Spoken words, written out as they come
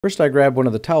First I grabbed one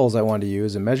of the towels I wanted to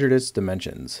use and measured its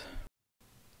dimensions.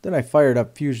 Then I fired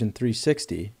up Fusion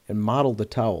 360 and modeled the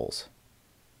towels.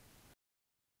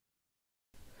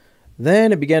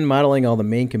 Then I began modeling all the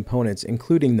main components,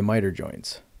 including the miter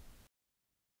joints.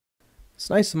 It's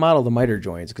nice to model the miter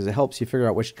joints because it helps you figure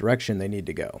out which direction they need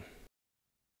to go.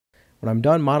 When I'm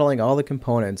done modeling all the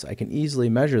components, I can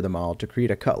easily measure them all to create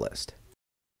a cut list.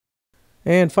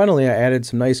 And finally I added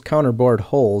some nice counterbore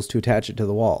holes to attach it to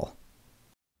the wall.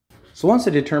 So once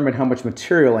I determined how much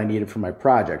material I needed for my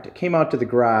project, I came out to the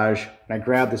garage and I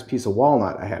grabbed this piece of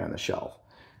walnut I had on the shelf.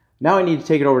 Now I need to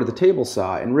take it over to the table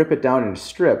saw and rip it down into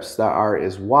strips that are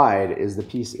as wide as the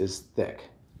piece is thick.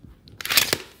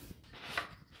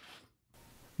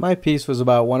 My piece was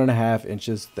about 1.5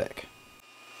 inches thick.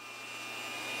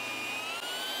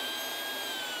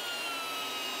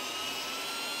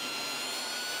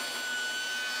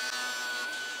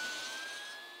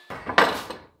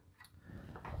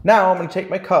 Now I'm going to take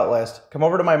my cut list, come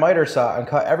over to my miter saw and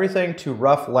cut everything to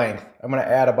rough length. I'm going to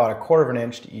add about 1/4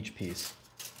 inch to each piece.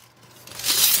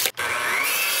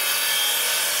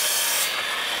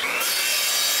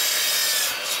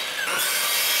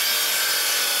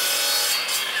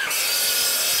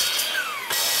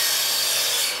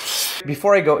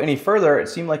 Before I go any further, it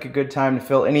seemed like a good time to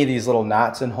fill any of these little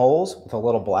knots and holes with a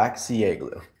little black CA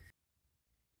glue.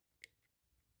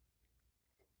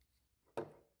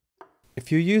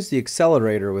 If you use the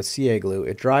accelerator with CA glue,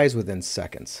 it dries within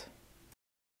seconds.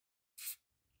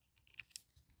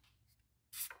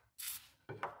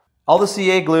 All the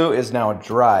CA glue is now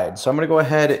dried, so I'm going to go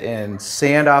ahead and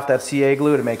sand off that CA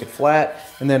glue to make it flat,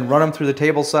 and then run them through the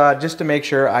table saw just to make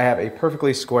sure I have a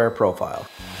perfectly square profile.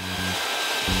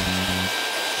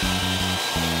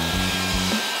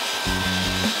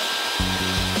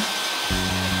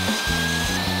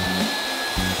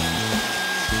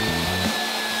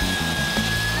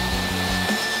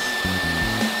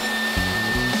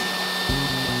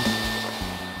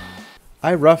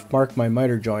 I rough mark my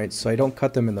miter joints so I don't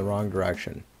cut them in the wrong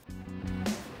direction.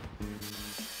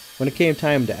 When it came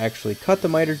time to actually cut the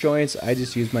miter joints, I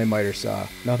just used my miter saw.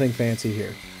 Nothing fancy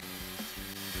here.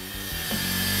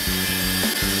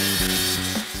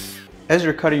 As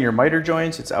you're cutting your miter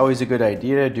joints, it's always a good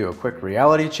idea to do a quick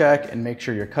reality check and make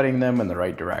sure you're cutting them in the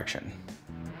right direction.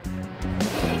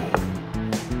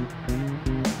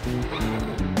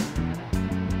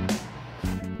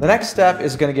 The next step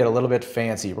is going to get a little bit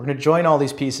fancy. We're going to join all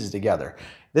these pieces together.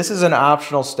 This is an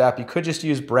optional step. You could just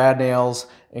use brad nails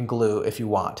and glue if you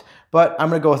want. But I'm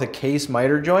going to go with a case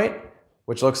miter joint,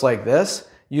 which looks like this,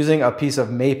 using a piece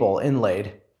of maple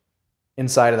inlaid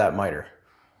inside of that miter.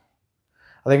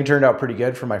 I think it turned out pretty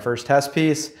good for my first test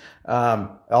piece. It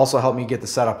also helped me get the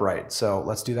setup right. So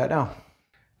let's do that now.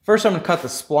 First, I'm going to cut the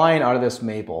spline out of this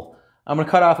maple. I'm going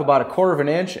to cut off about 1/4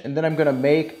 inch, and then I'm going to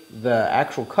make the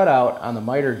actual cutout on the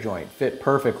miter joint fit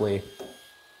perfectly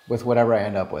with whatever I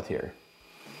end up with here.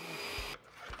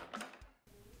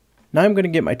 Now I'm going to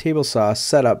get my table saw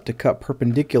set up to cut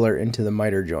perpendicular into the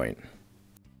miter joint.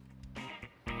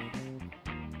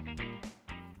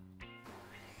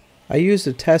 I used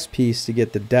a test piece to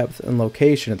get the depth and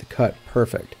location of the cut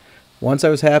perfect. Once I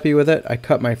was happy with it, I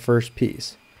cut my first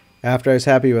piece. After I was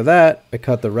happy with that, I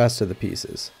cut the rest of the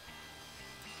pieces.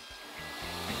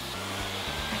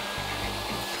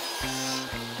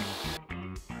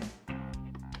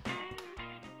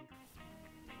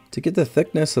 To get the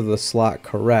thickness of the slot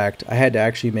correct, I had to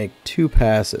actually make 2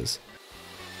 passes.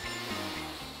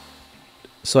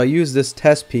 So I used this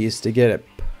test piece to get it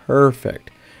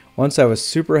perfect. Once I was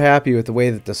super happy with the way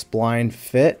that the spline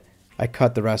fit, I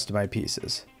cut the rest of my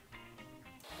pieces.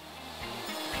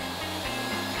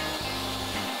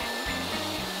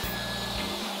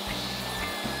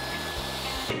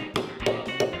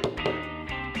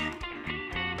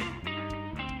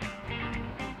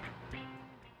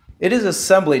 It is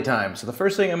assembly time, so the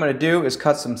first thing I'm going to do is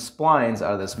cut some splines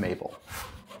out of this maple.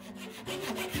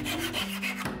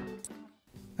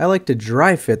 I like to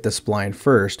dry fit the spline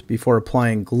first before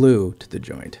applying glue to the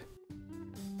joint.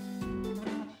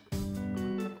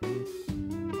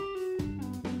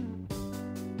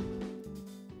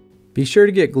 Be sure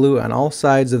to get glue on all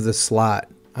sides of the slot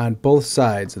on both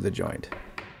sides of the joint.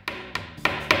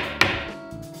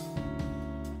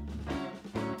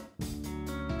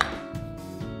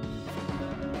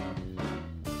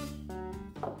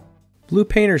 Blue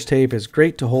painter's tape is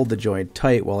great to hold the joint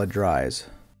tight while it dries.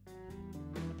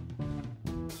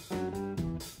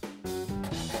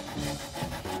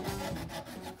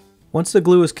 Once the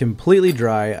glue is completely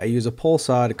dry, I use a pole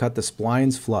saw to cut the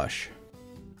splines flush.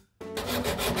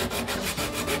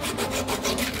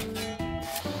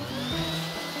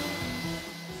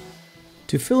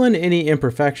 To fill in any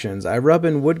imperfections, I rub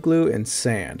in wood glue and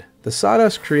sand. The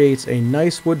sawdust creates a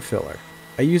nice wood filler.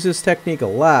 I use this technique a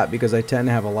lot because I tend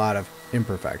to have a lot of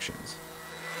imperfections.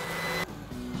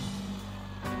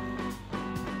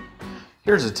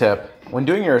 Here's a tip. When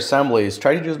doing your assemblies,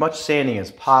 try to do as much sanding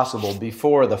as possible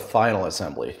before the final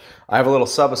assembly. I have a little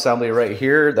sub-assembly right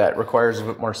here that requires a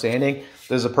bit more sanding.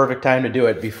 This is a perfect time to do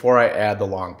it before I add the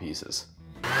long pieces.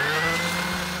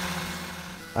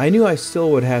 I knew I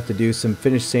still would have to do some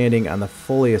finish sanding on the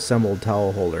fully assembled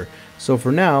towel holder, so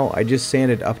for now I just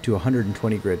sanded up to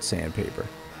 120 grit sandpaper.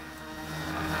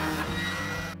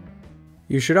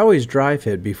 You should always dry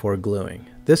fit before gluing.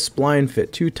 This spline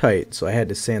fit too tight, so I had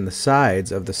to sand the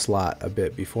sides of the slot a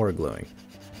bit before gluing.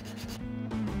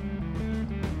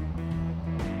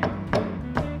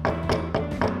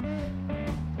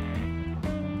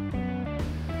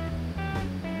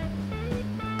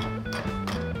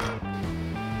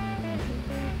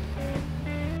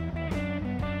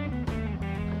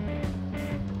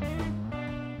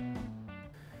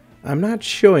 I'm not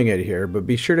showing it here, but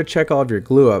be sure to check all of your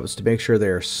glue ups to make sure they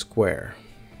are square.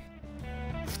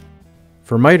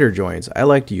 For miter joints, I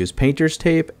like to use painter's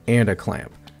tape and a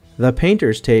clamp. The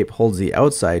painter's tape holds the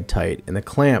outside tight, and the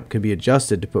clamp can be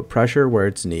adjusted to put pressure where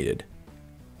it's needed.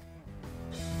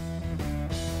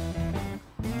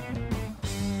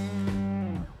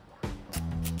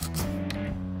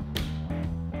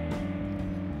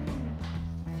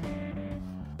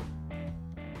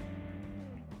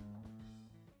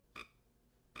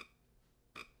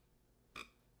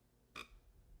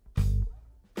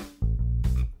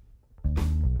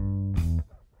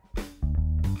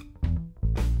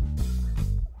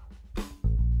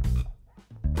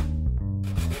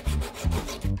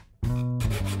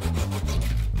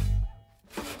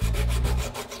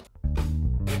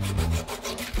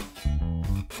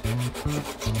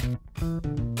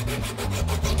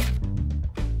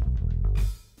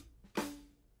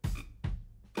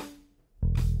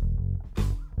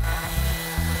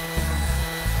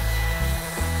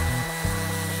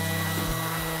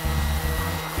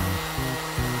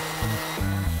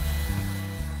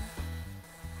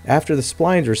 After the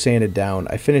splines were sanded down,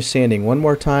 I finished sanding one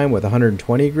more time with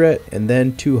 120 grit and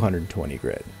then 220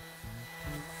 grit.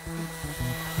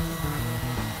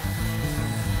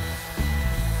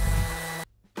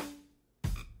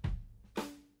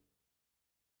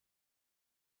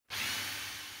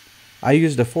 I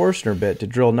used a Forstner bit to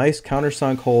drill nice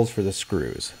countersunk holes for the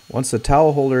screws. Once the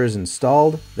towel holder is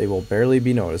installed, they will barely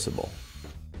be noticeable.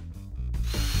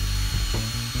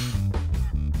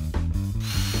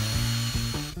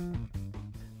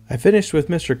 I finished with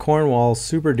Mr. Cornwall's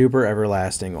Super Duper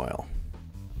Everlasting Oil.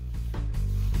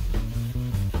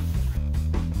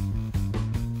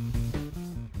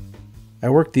 I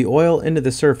worked the oil into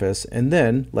the surface and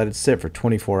then let it sit for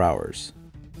 24 hours.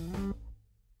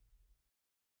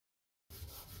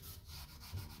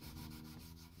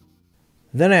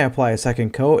 Then I apply a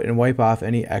second coat and wipe off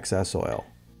any excess oil.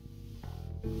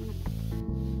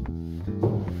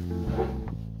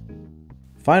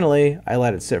 Finally, I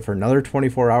let it sit for another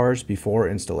 24 hours before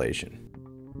installation.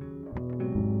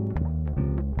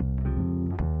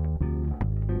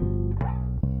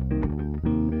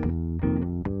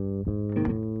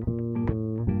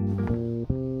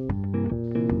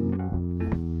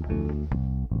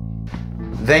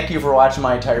 Thank you for watching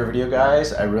my entire video,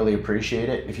 guys. I really appreciate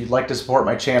it. If you'd like to support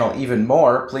my channel even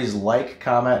more, please like,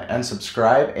 comment, and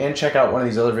subscribe, and check out one of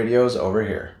these other videos over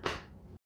here.